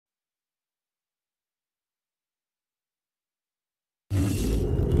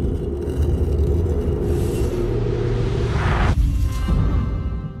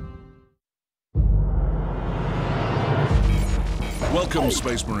Welcome,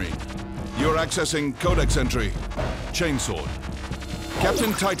 Space Marine. You're accessing Codex entry, Chainsword.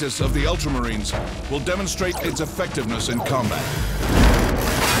 Captain Titus of the Ultramarines will demonstrate its effectiveness in combat.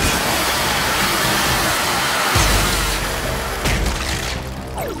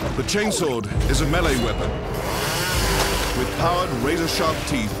 The Chainsword is a melee weapon with powered razor-sharp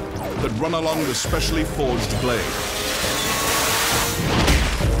teeth that run along the specially forged blade.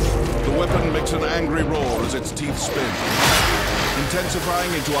 The weapon makes an angry roar as its teeth spin,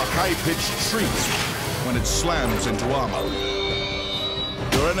 intensifying into a high-pitched shriek when it slams into armor.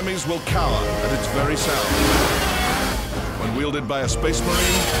 Your enemies will cower at its very sound. When wielded by a Space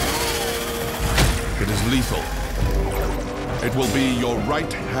Marine, it is lethal. It will be your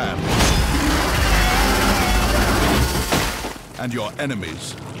right hand. And your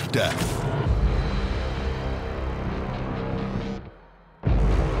enemy's death.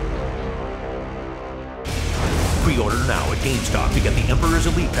 Pre-order now at GameStop to get the Emperor's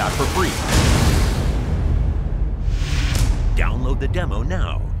Elite Pack for free. Download the demo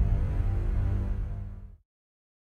now.